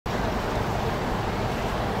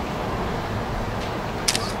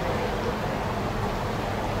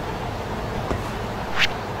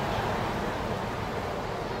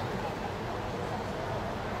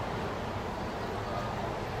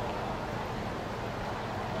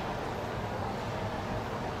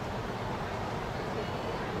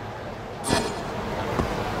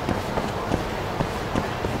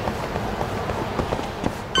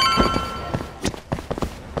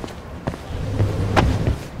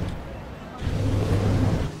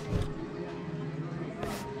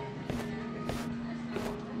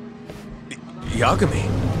Yagami,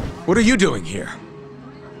 what are you doing here?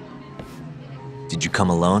 Did you come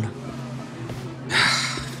alone?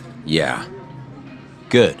 Yeah.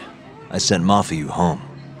 Good. I sent Mafuyu home.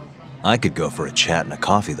 I could go for a chat and a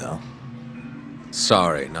coffee, though.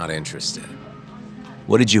 Sorry, not interested.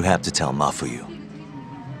 What did you have to tell Mafuyu?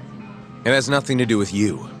 It has nothing to do with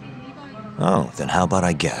you. Oh, then how about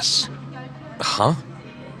I guess? Huh?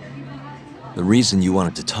 The reason you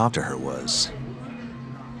wanted to talk to her was...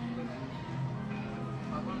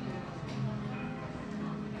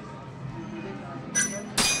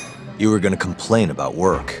 you were gonna complain about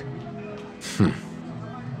work.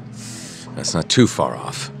 That's not too far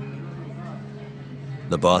off.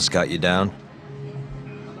 The boss got you down?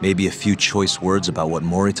 Maybe a few choice words about what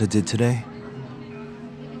Morita did today?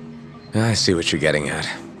 I see what you're getting at.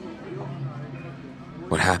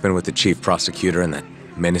 What happened with the chief prosecutor and that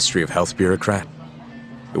Ministry of Health bureaucrat?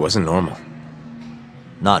 It wasn't normal.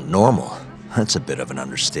 Not normal? That's a bit of an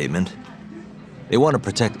understatement. They want to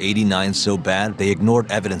protect 89 so bad, they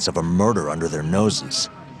ignored evidence of a murder under their noses.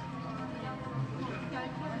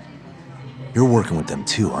 You're working with them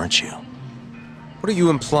too, aren't you? What are you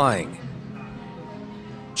implying?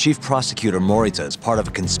 Chief Prosecutor Morita is part of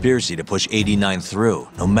a conspiracy to push 89 through,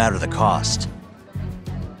 no matter the cost.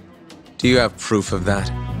 Do you have proof of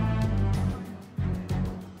that?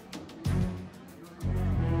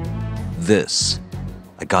 This.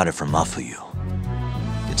 I got it from Mafuyu.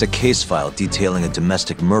 It's a case file detailing a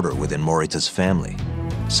domestic murder within Morita's family.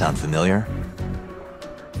 Sound familiar?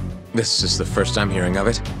 This is the first I'm hearing of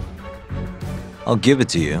it. I'll give it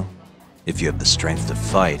to you, if you have the strength to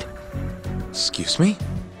fight. Excuse me?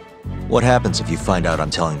 What happens if you find out I'm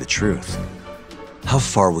telling the truth? How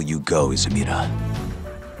far will you go, Izumida?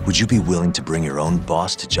 Would you be willing to bring your own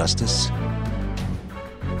boss to justice?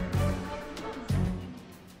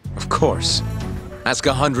 Of course. Ask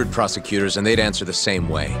 100 prosecutors and they'd answer the same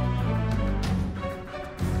way.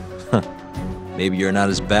 Maybe you're not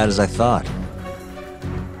as bad as I thought.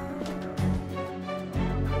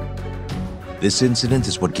 This incident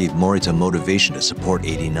is what gave Morita motivation to support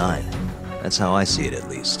 89. That's how I see it, at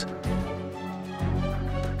least.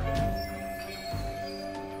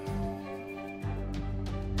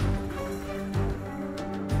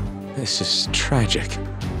 This is tragic.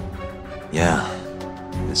 Yeah.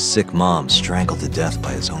 His sick mom strangled to death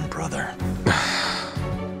by his own brother.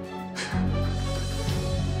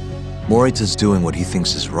 Morita's doing what he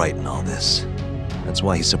thinks is right in all this. That's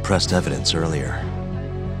why he suppressed evidence earlier.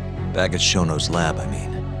 Back at Shono's lab, I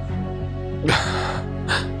mean.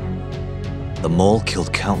 The mole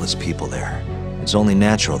killed countless people there. It's only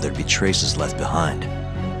natural there'd be traces left behind.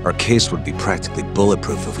 Our case would be practically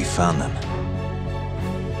bulletproof if we found them.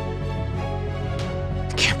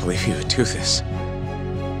 I can't believe you would do this.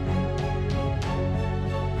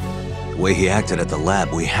 The way he acted at the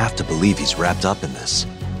lab, we have to believe he's wrapped up in this.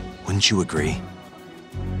 Wouldn't you agree?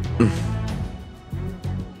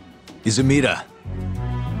 Izumida!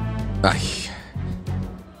 I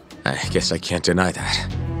guess I can't deny that.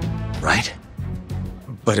 Right?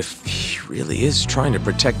 But if he really is trying to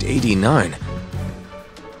protect 89,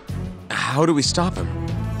 how do we stop him?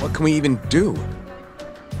 What can we even do?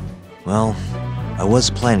 Well, I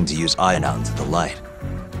was planning to use Ion out into the light.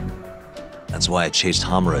 That's why I chased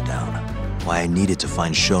Hamura down. Why I needed to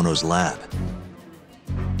find Shono's lab.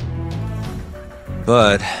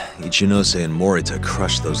 But Ichinose and Morita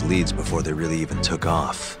crushed those leads before they really even took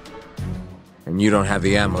off. And you don't have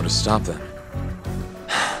the ammo to stop them.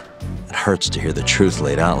 It hurts to hear the truth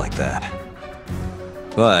laid out like that.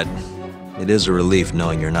 But it is a relief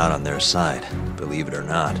knowing you're not on their side, believe it or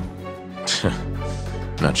not.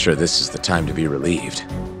 Not sure this is the time to be relieved.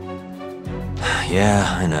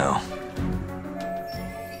 Yeah, I know.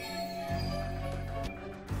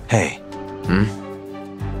 Hey.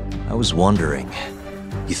 I was wondering,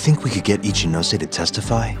 you think we could get Ichinose to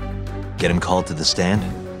testify? Get him called to the stand?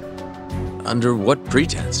 Under what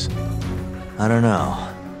pretense? I don't know.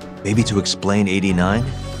 Maybe to explain 89?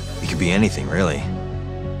 It could be anything, really.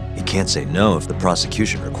 He can't say no if the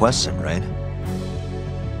prosecution requests him, right?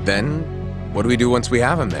 Then, what do we do once we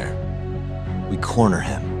have him there? We corner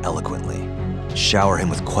him eloquently. Shower him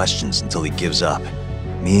with questions until he gives up.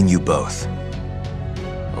 Me and you both.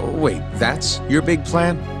 Oh, wait, that's your big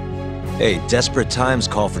plan? Hey, desperate times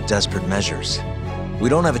call for desperate measures. We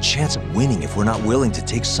don't have a chance of winning if we're not willing to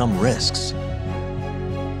take some risks.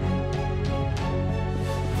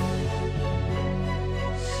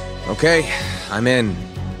 Okay, I'm in.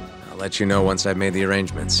 I'll let you know once I've made the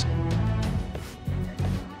arrangements.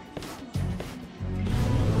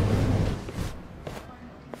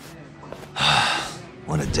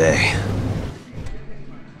 What a day.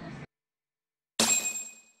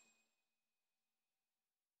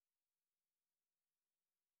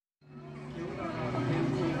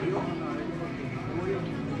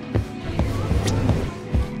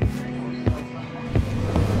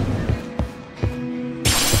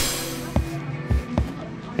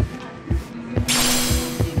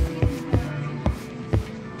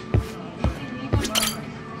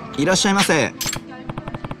 いらっしゃいませ。え？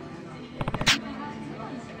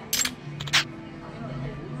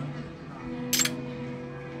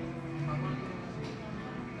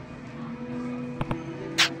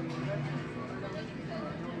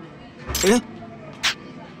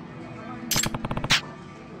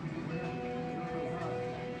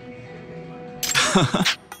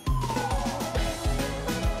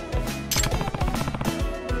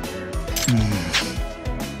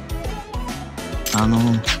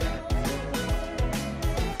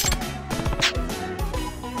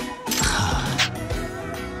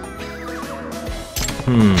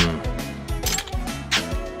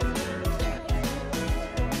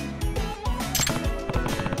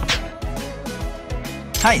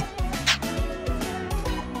はい。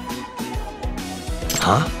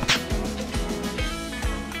Huh?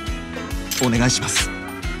 お願いします。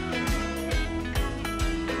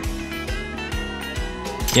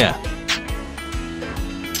Yeah.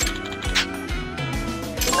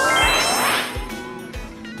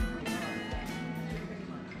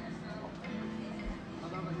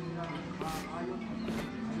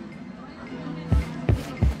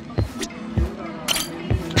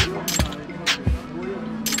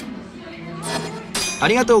 あ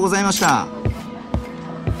りがとうございました。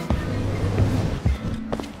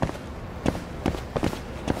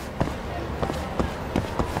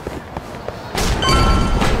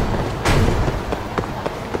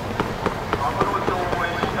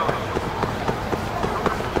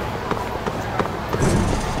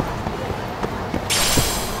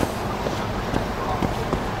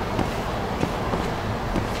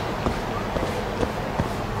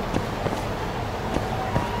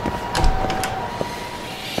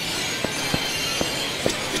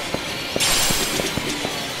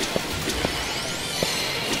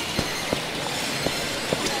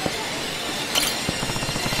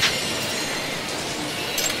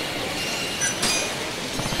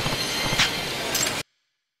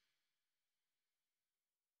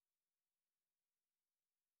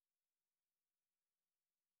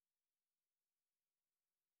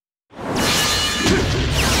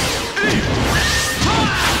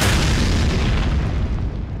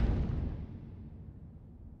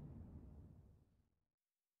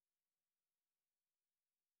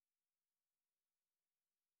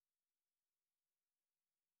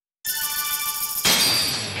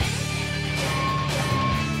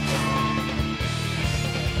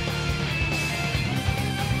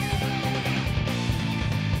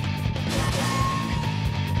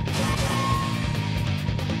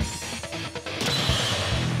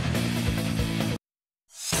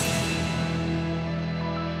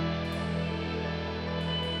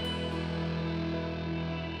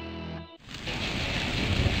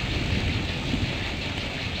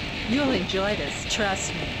You'll enjoy this,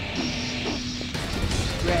 trust me.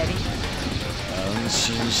 Ready? 安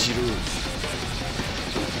心しろ。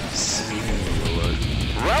すぐに終わる。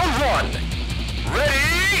Round 1 Ready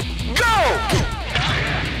Go!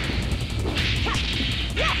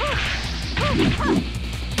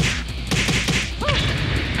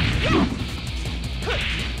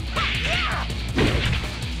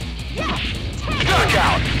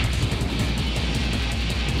 Knockout!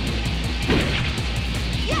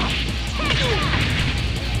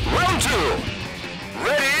 Round 2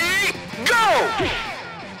 Ready Go!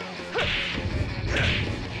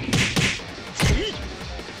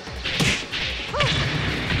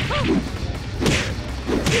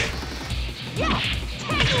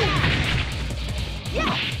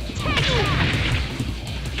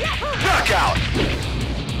 Knockout!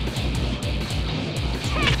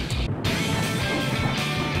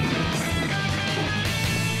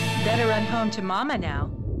 Better run home to Mama now.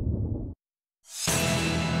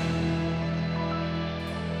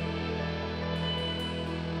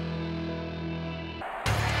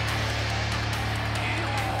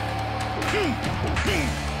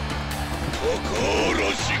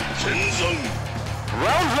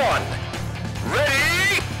 Round 1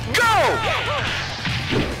 Ready Go!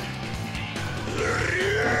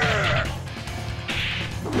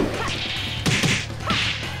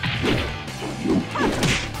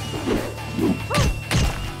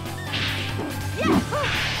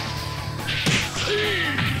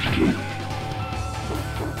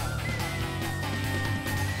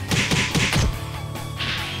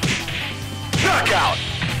 Knockout!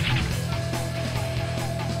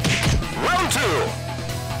 Round 2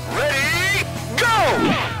 Ready Go!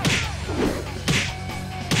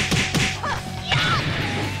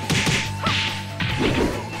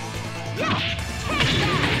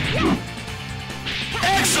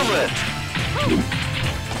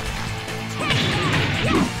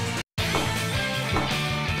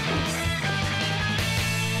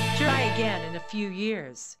 Try again in a few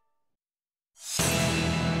years.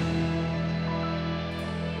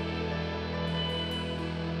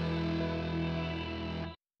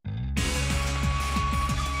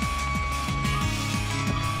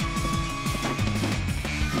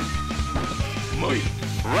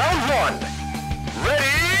 Round one.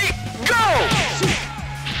 Ready, go!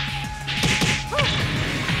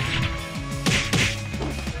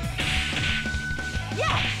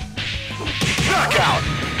 Knockout!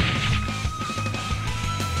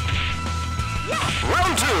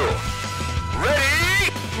 Round two.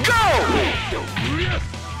 Ready, go!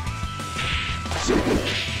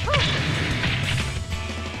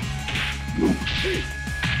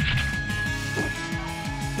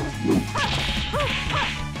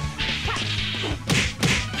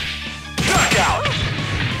 Knockout!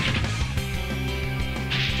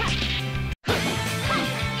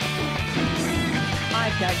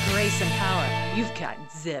 I've got grace and power. You've got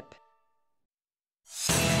zip.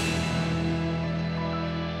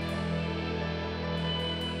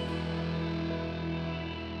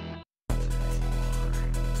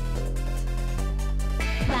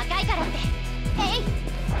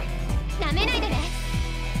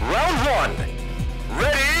 Round one.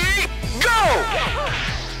 Ready, go!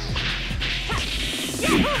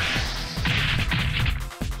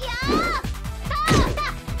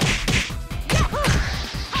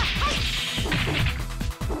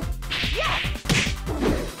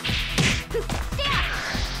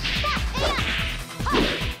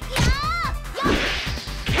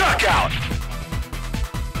 Knockout!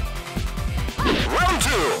 Round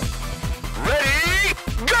two. Ready,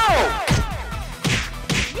 go!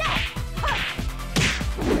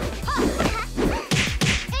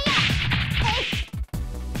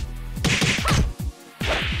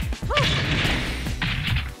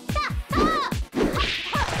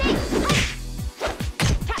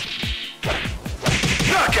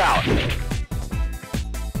 Knockout!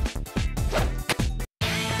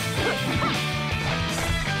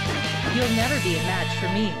 You'll never be a match for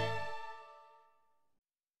me.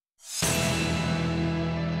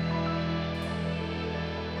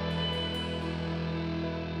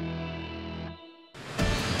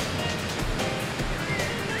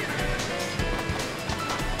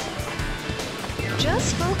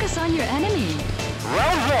 Just focus on your enemy.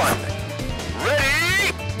 Round one.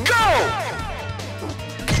 Ready, go!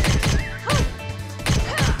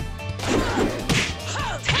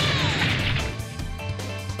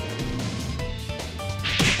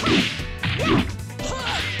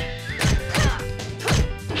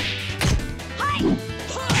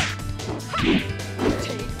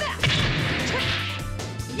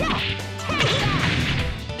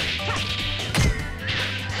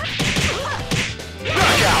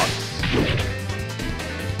 Knockout!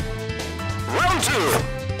 Round two.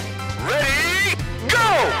 Ready, go!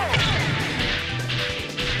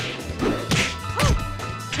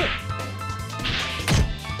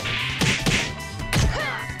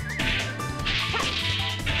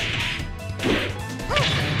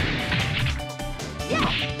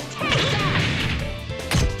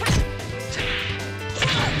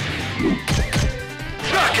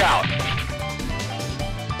 Knockout!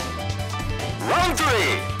 Round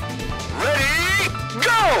three. Ready,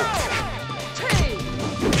 go!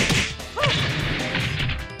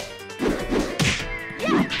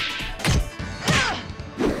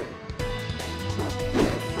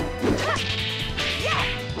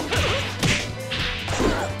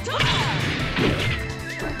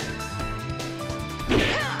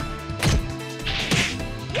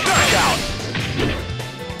 Knockout!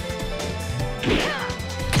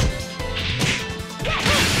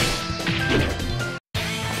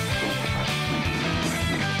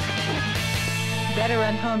 Better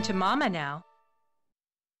run home to Mama now.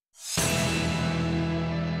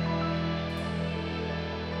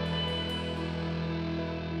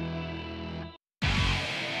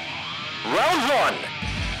 Round one.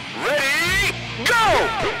 Ready, go!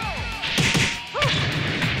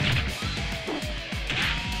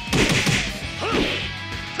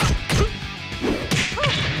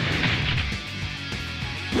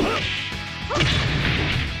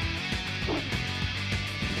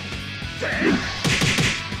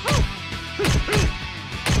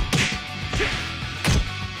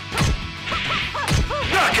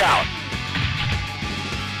 Knockout!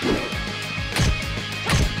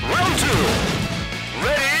 Round two.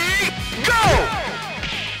 Ready, go!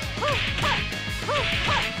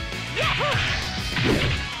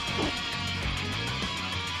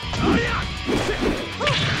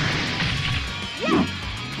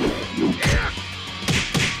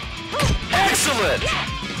 Excellent!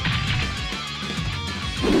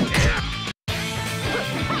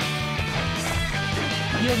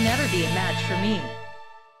 never be a match for me.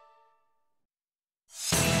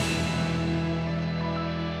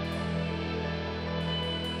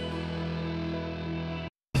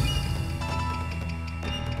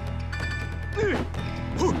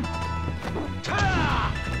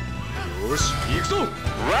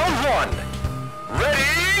 Round one.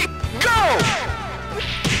 Ready, go!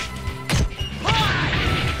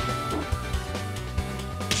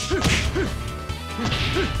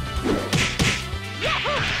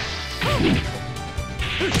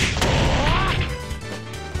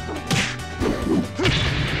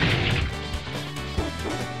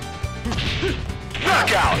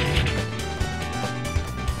 Knockout!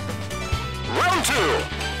 Round two.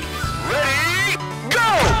 Ready, go!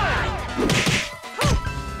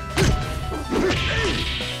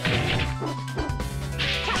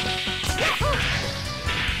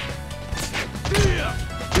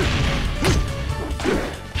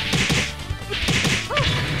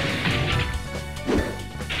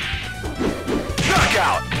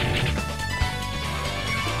 Knockout!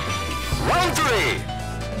 Round three.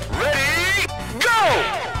 Ready, go!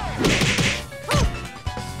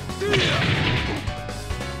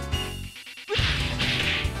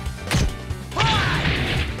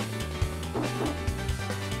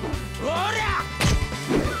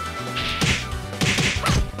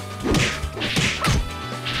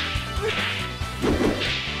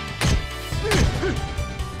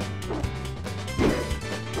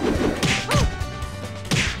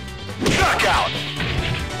 Knockout!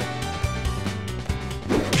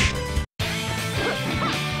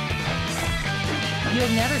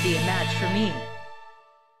 You'll never be a match for me.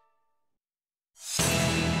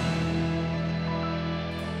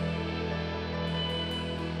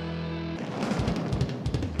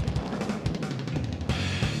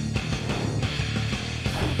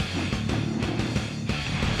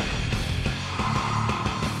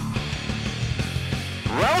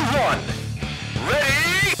 Round one.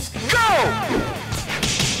 Ready, go!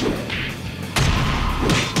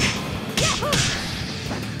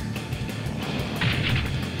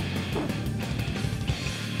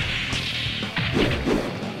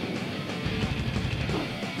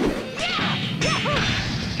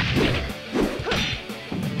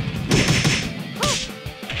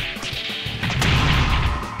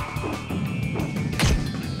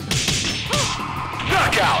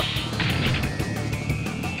 Knockout!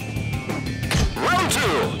 Round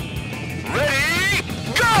two. Ready,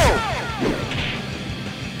 go!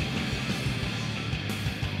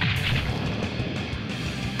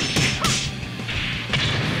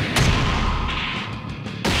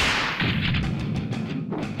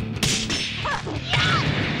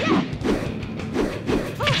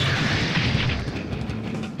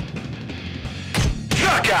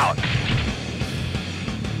 Knockout!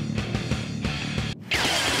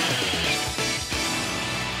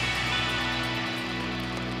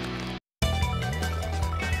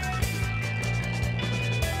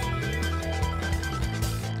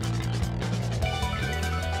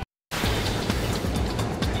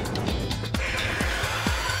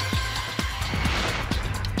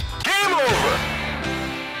 Game over!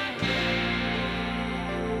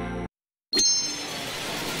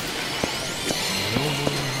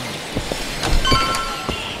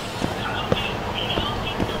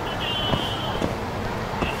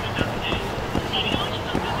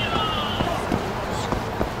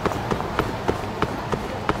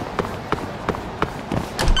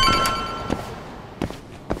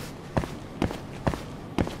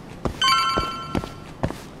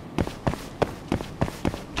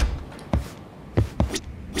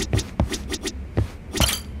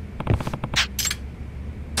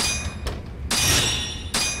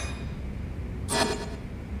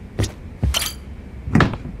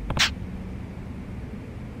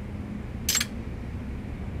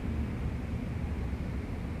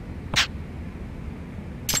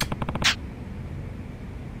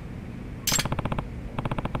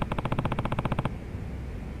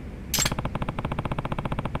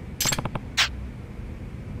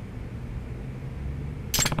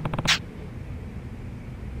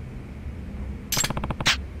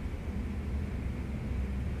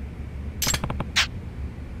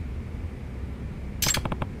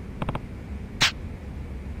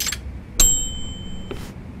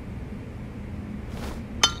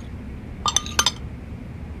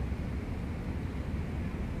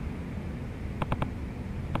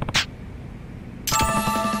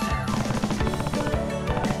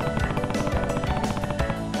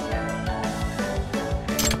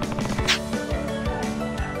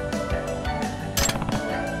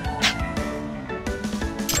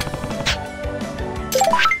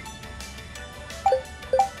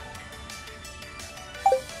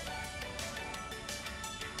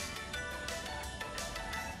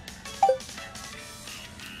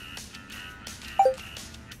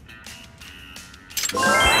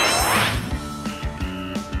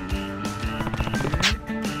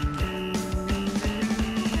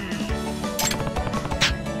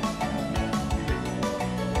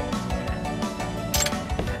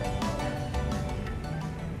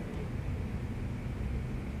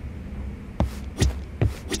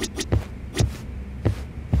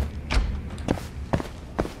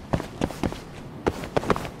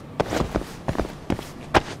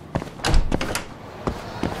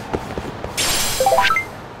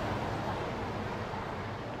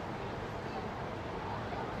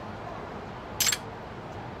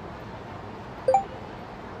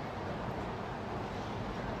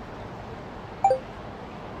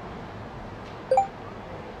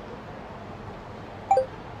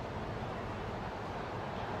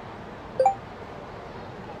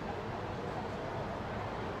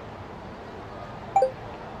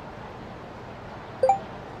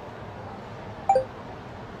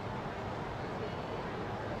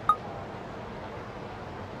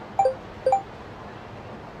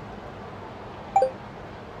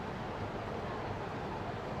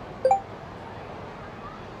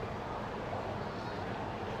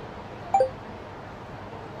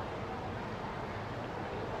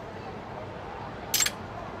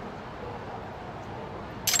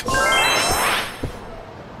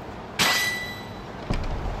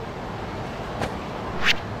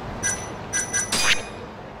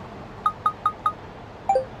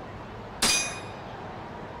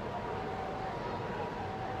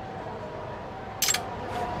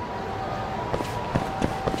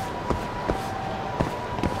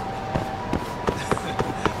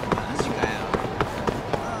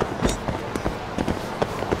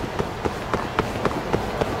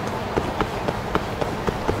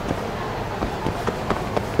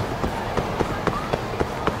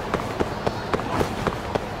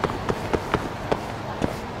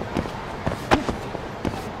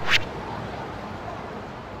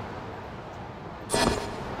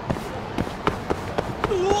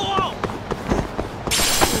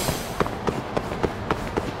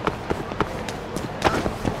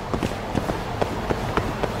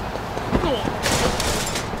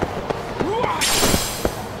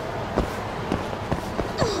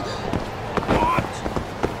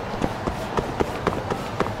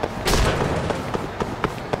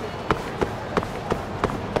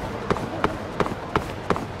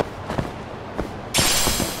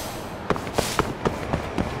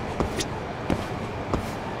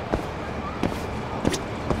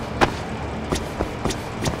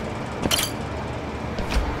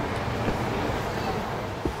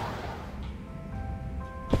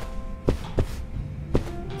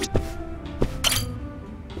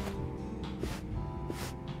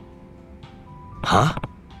 Huh?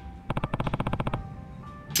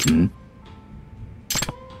 ん？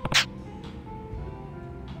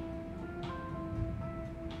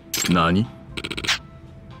何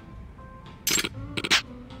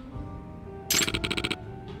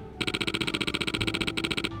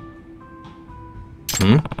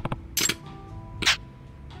？Hmm?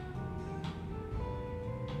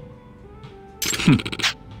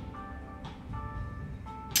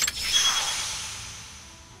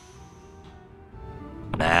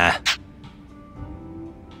 Nah.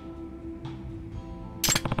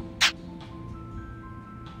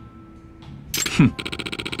 Hmm?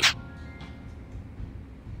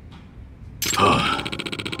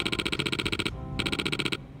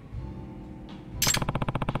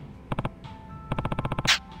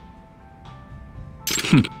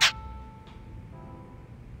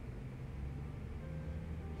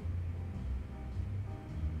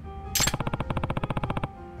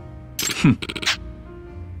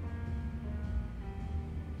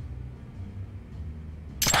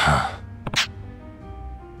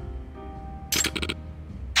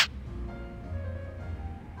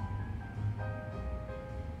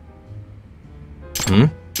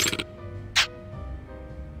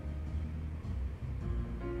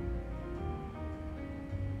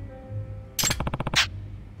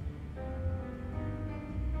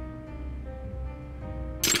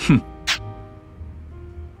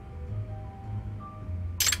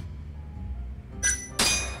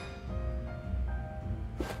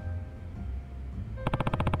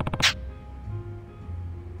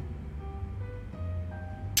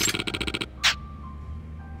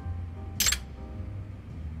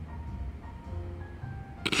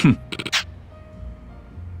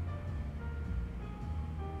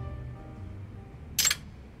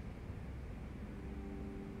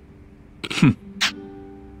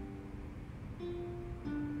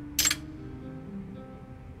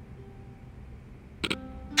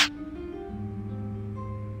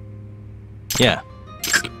 Yeah.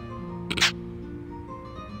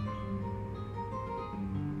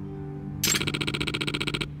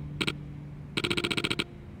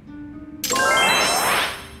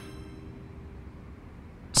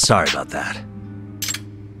 Sorry about that.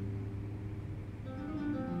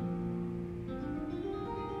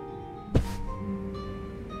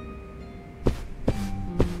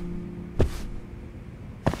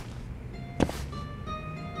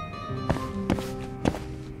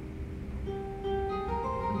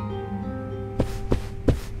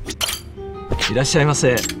いらっしゃいま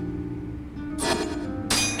せ。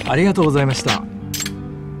ありがとうございました。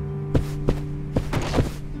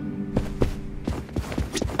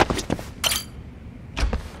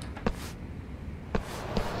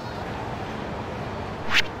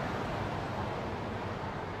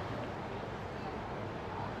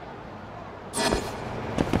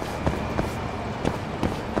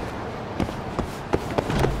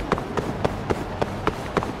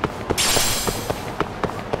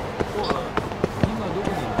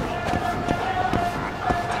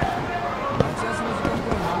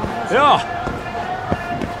Yeah.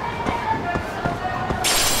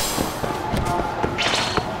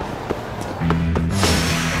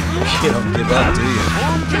 You don't give up, do you?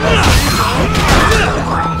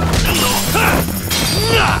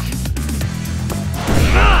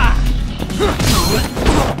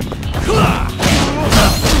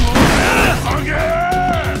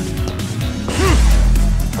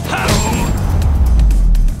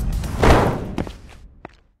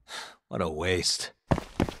 What a waste.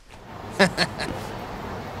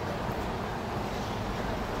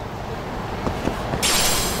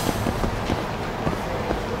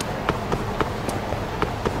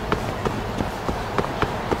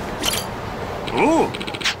 Ooh.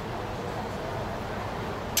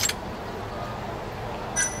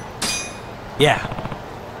 Yeah.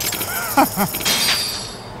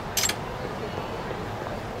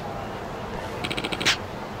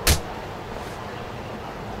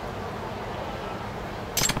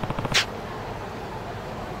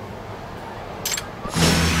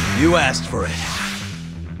 You asked for it.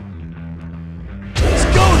 Let's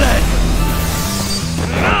go then.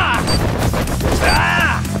 Ah!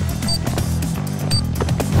 Ah!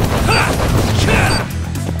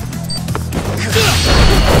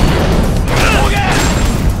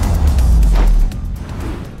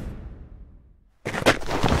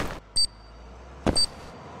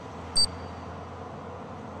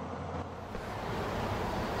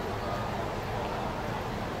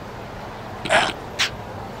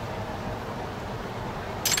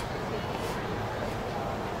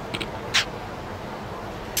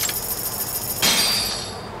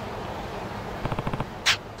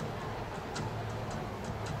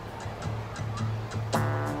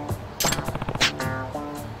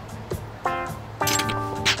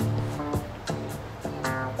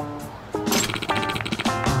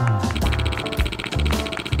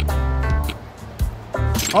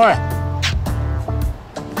 おい。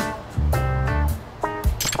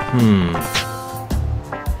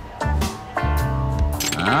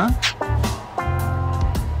あ？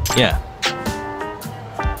 Yeah.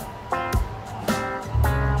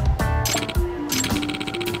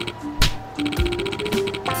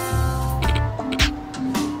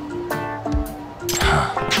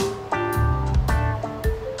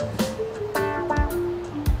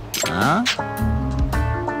 Huh?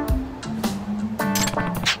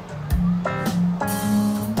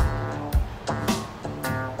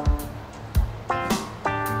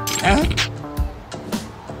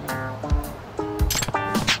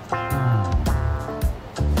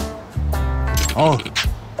 Oh.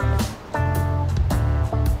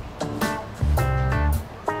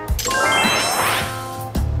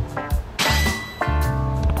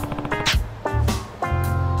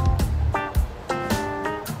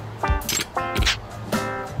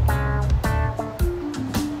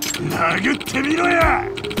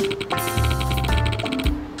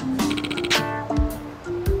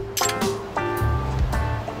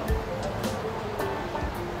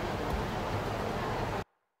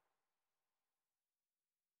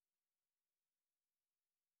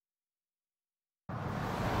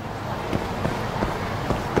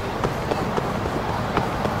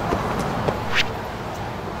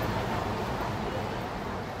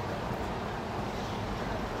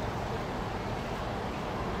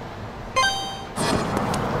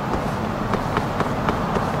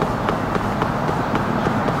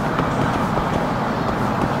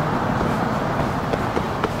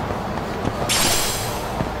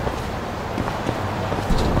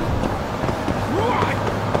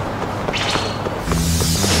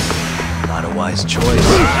 Not a wise choice.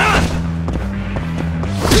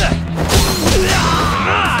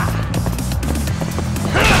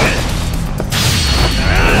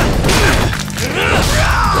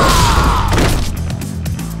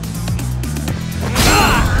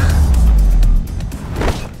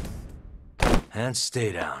 And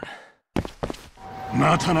stay down.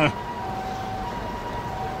 またな。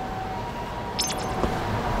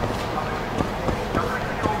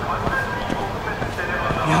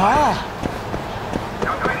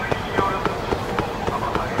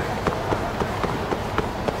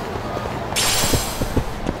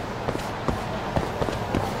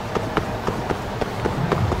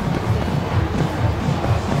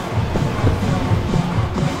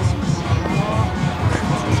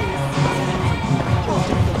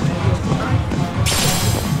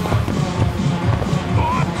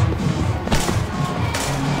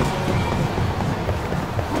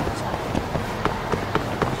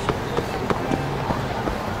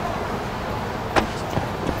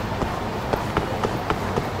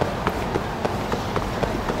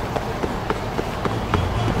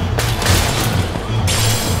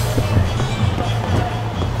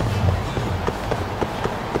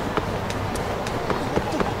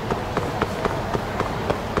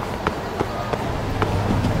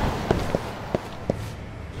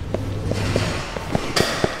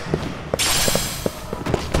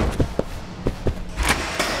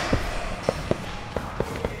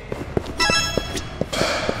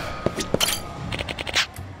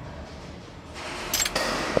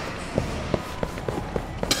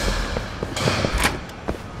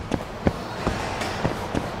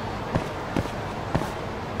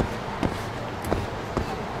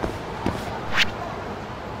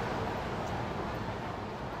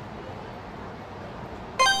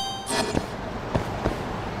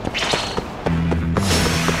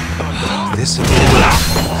This is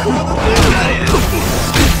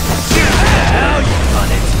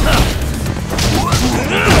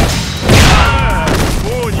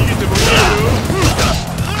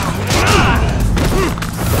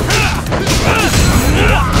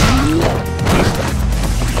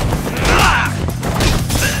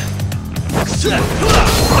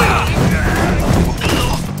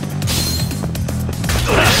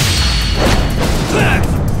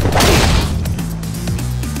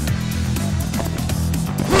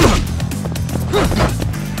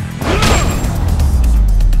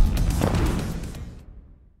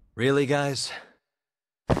Really, guys?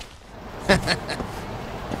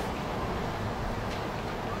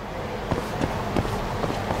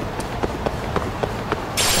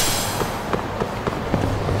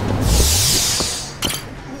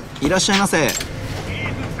 いらっしゃいませ。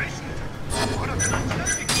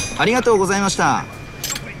ありがとうございました。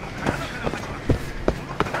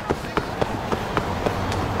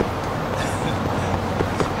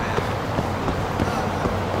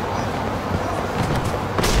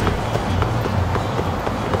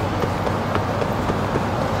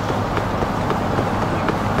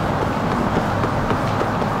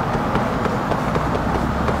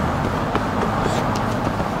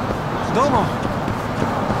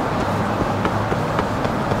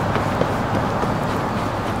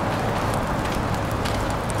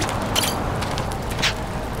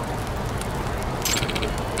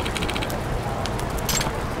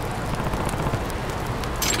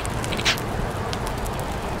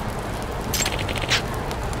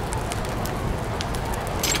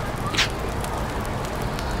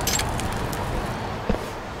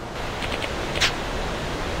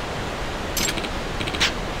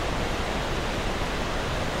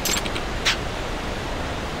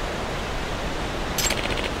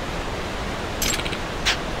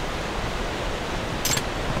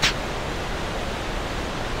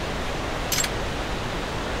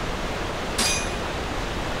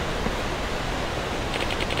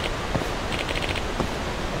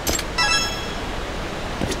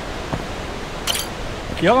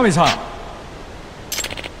八神さん。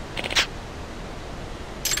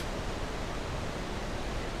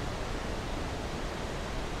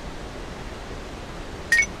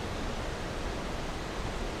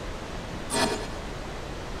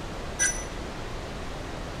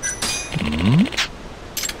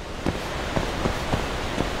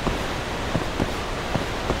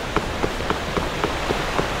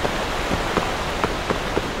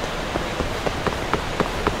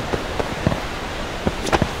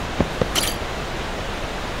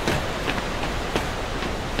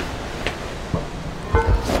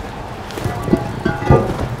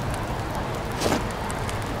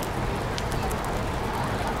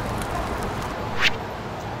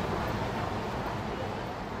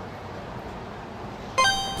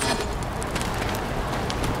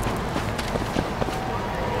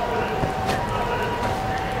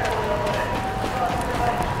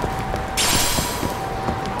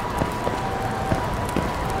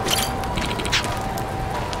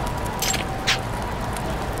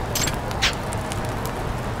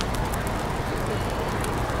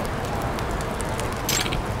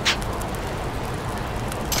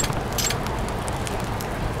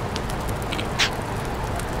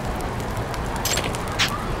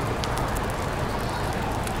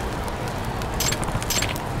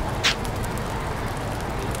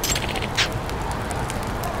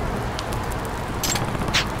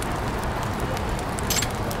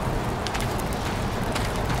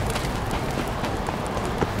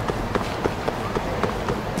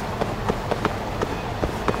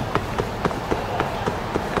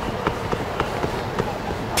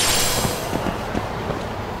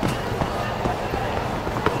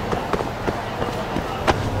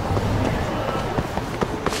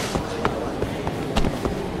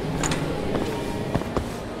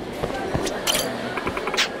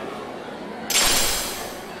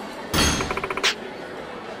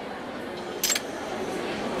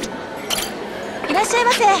いらっしゃい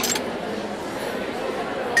ませ。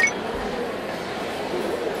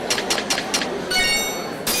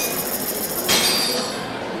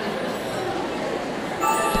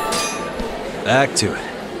Back to it.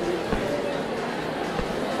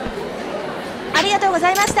 ありがとうご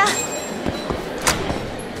ざいました。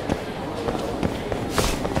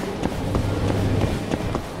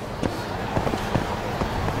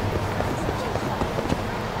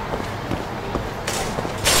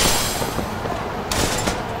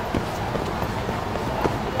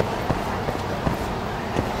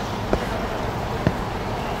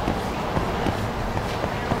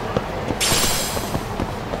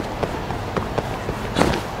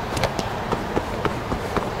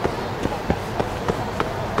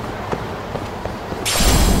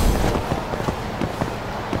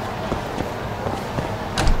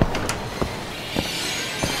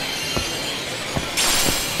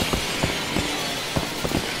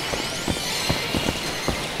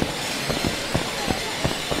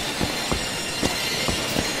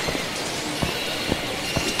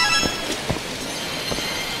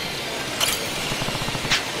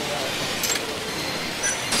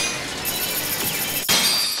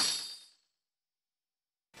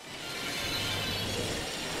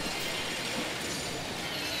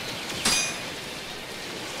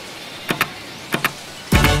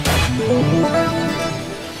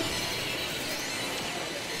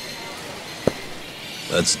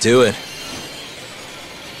Let's do it.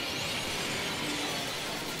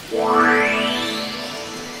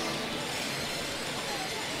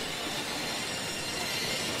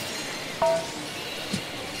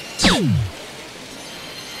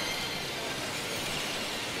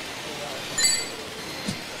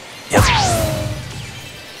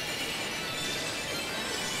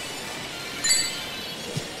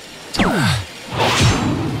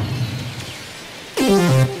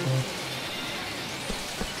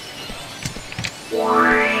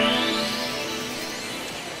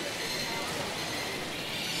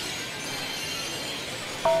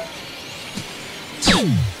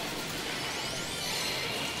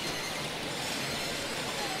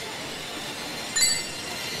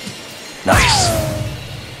 Nice.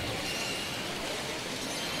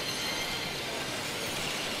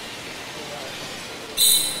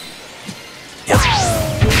 Yep.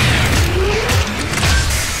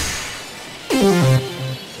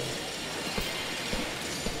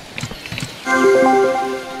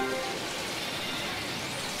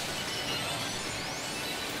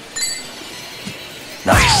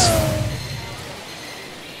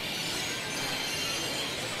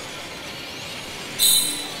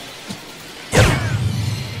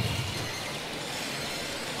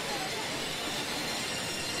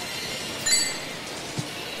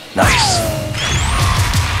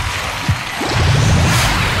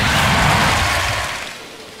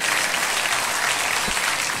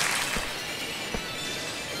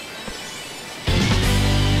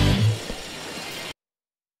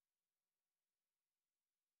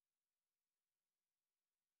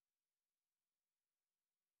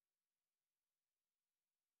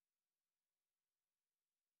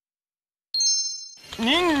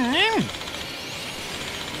 ニンニン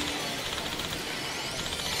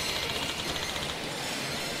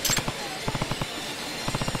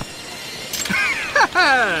ハ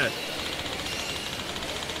ハ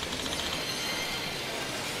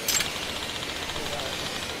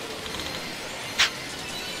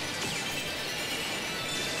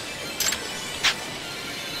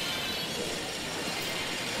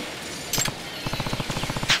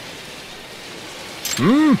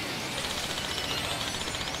Hmm?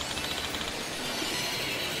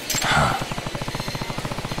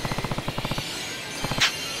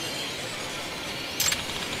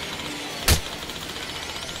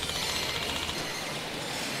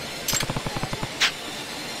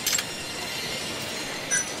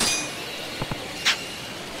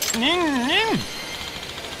 Ning ning.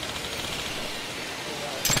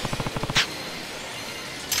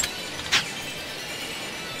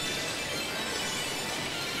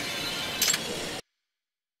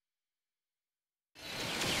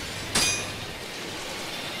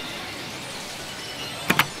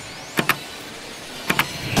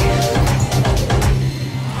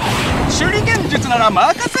 Shuriken jutsu nara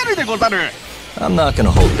makaseru de gozaru. I'm not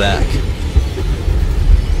gonna hold back.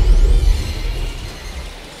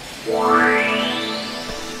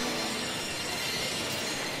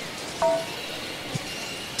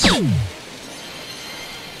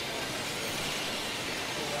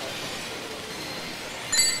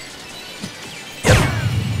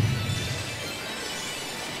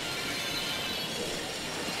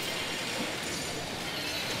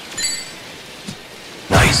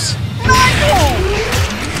 Nice.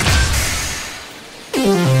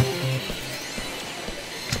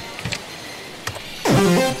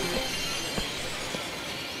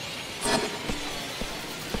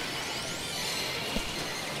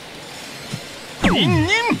 Nin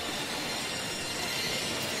nin.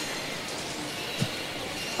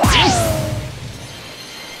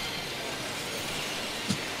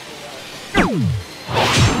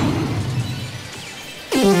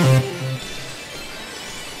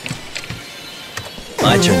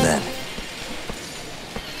 My turn then.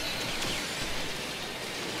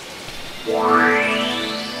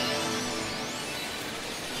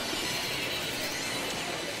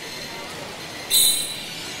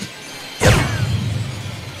 Yep.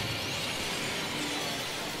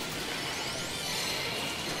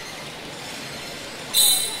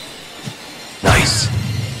 Nice.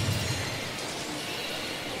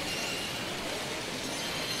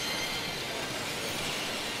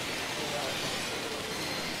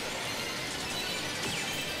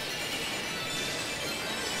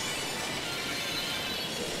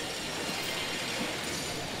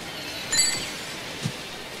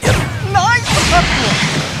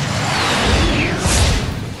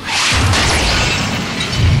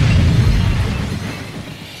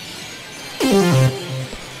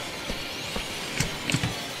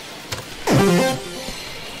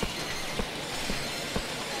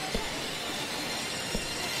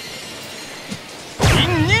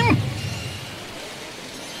 Nin nin.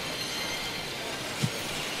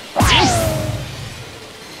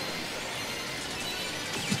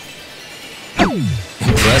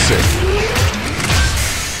 Impressive.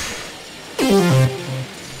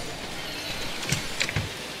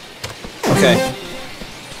 Okay.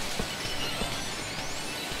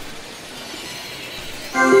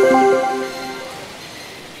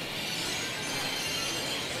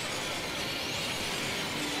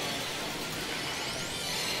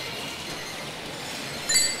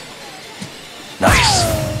 Nice.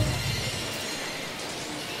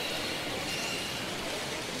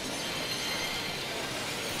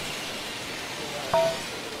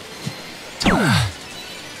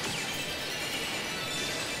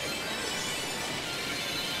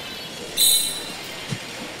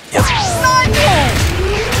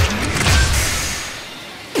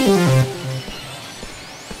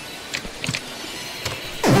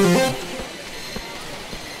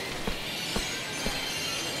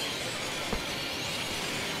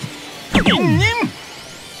 Yep. Nin nin.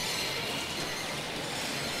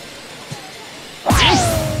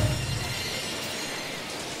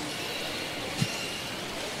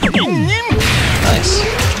 Nin nin. Nice.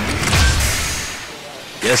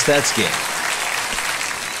 Guess that's game.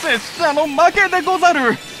 拙者の負けでござ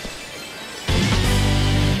る。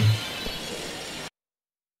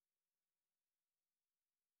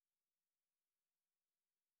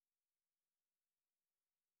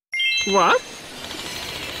What?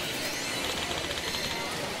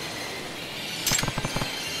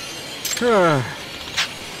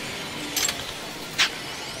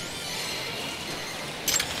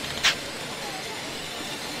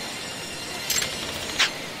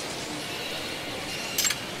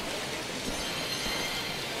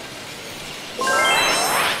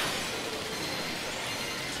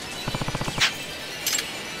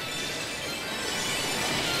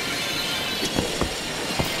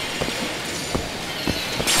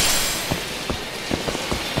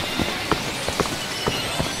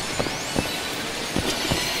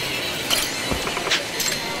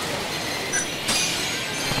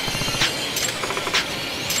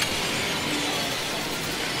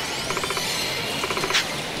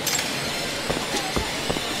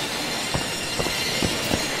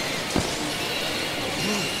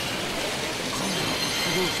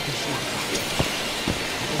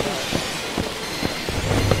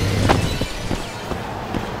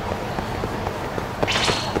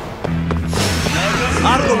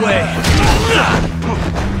 Out of the way!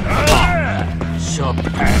 Shop.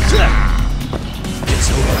 It's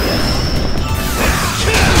over.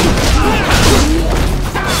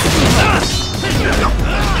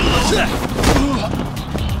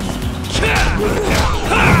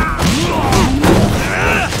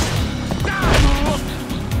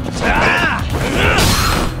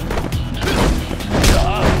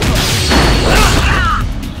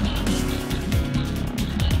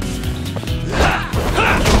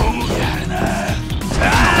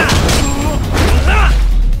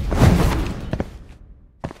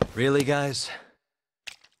 Really, guys?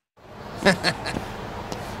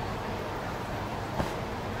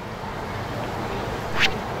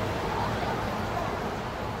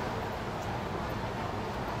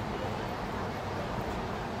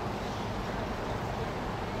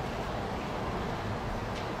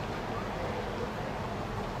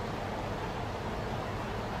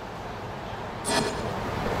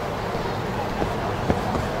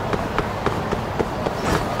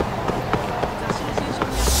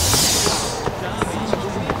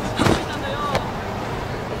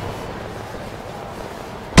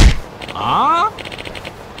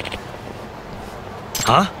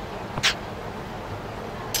 Huh?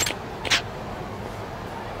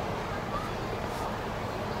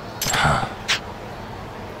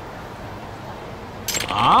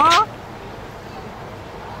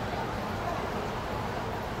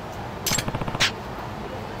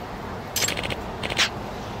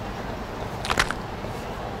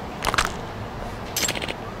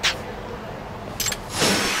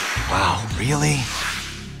 Wow, really?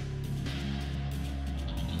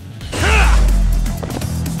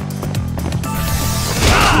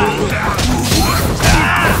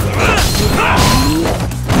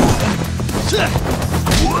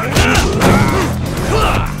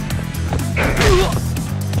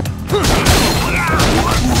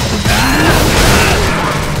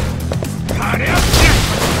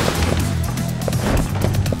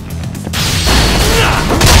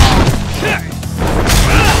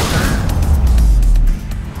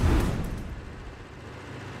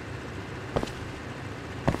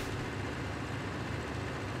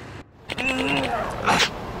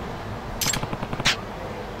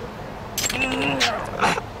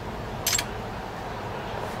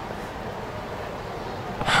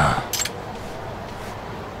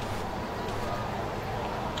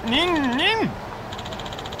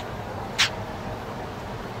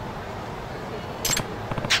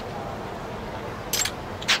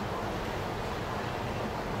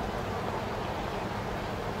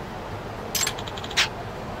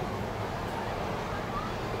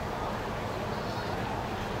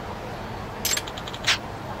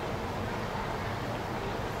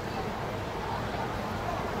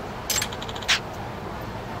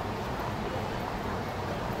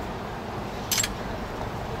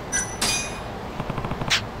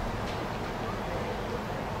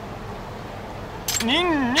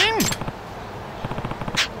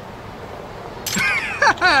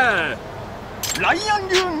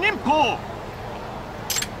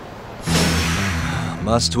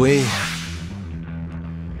 Must we?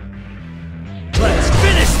 Let's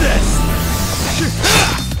finish this!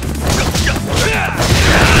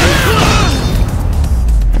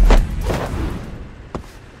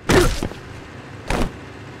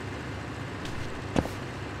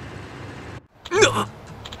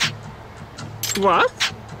 What?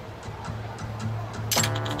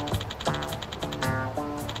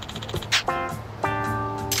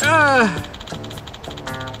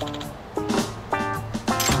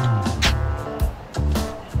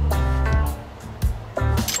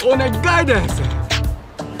 On a guidance.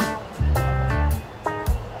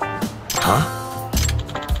 Huh?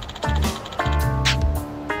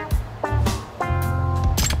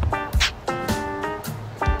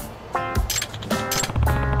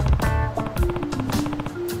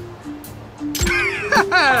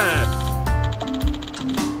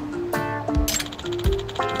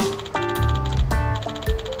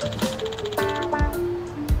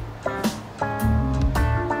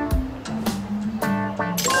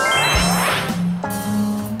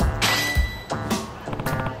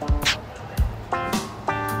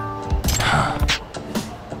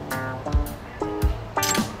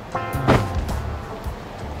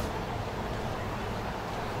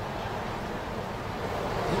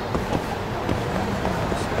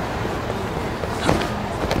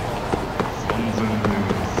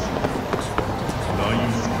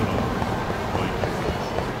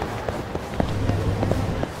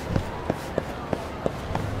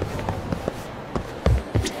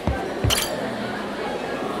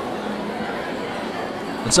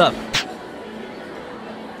 What's up?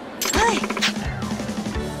 はい。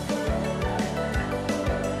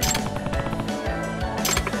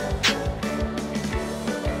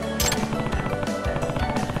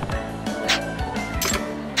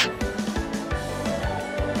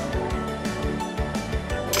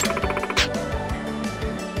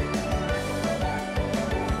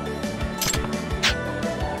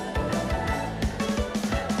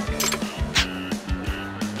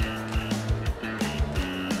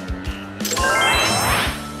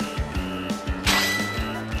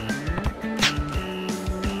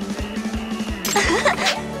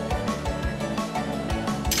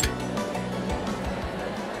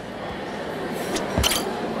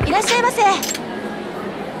いらっしゃいませ。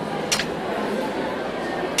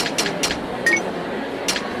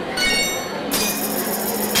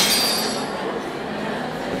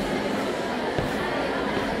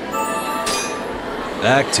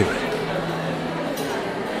Back to it.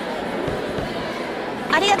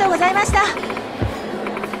 ありがとうございました。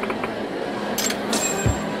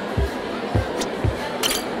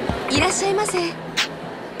いらっしゃいませ。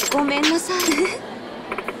ごめんなさい。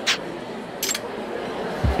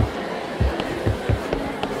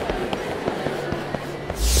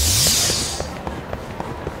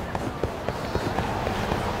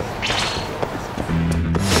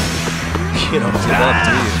You don't give up,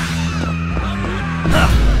 do you?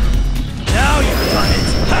 Now you've done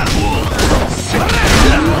it!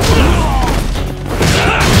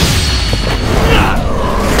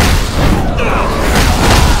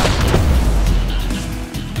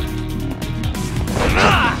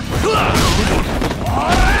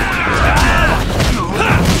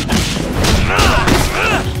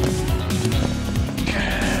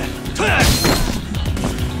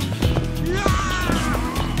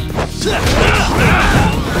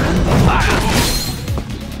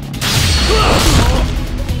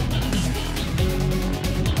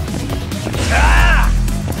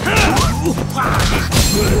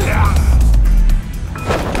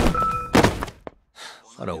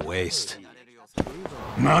 What a waste.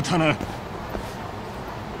 またな。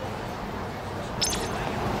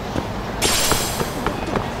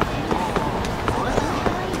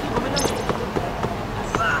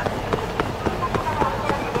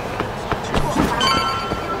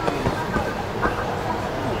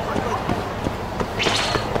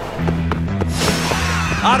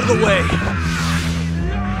Out of the way!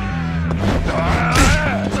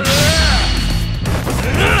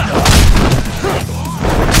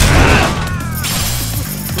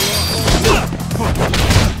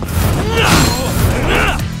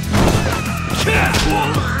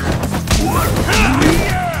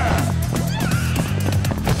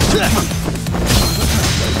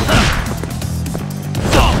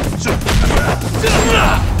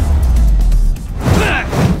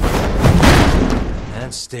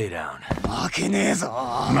 And stay down. 負けねえぞ。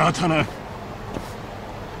またな。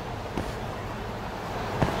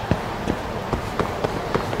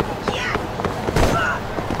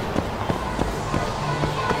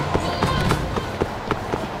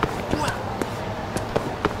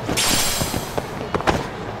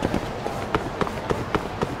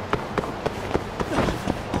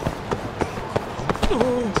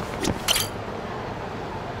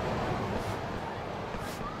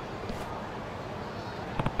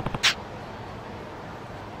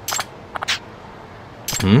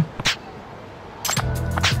Hmm?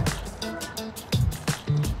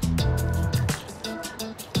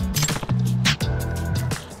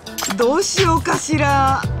 どうしようかし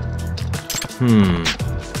ら。Hmm.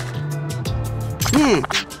 ねえ。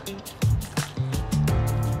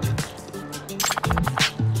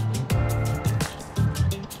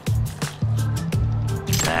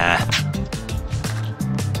Nah.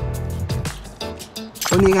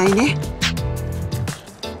 お願いね。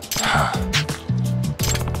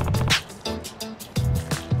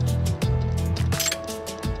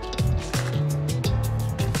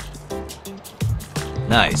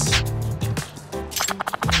Nice.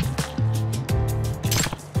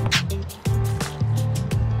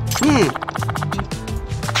 ねえ。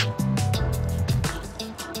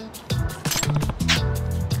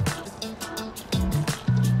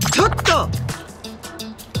ちょっと。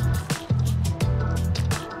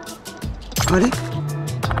あれ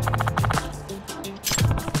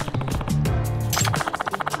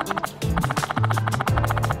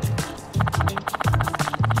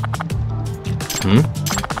？Hmm?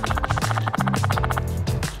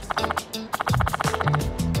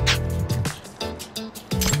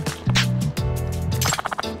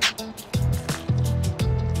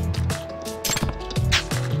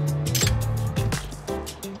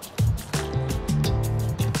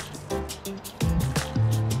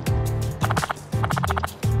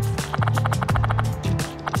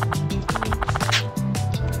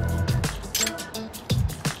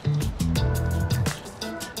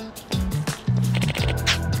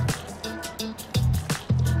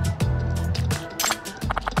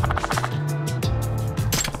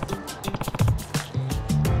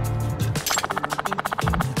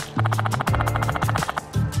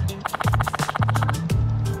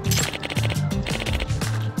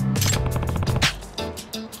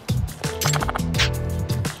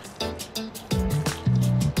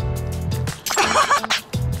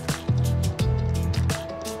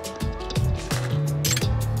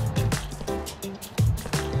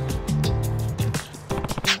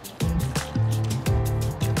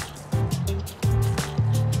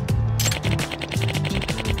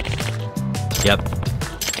 Yep.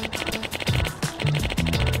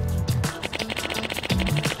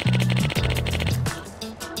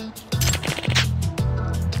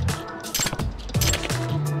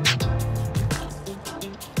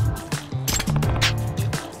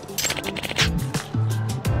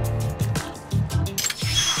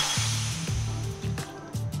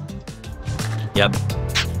 Yep.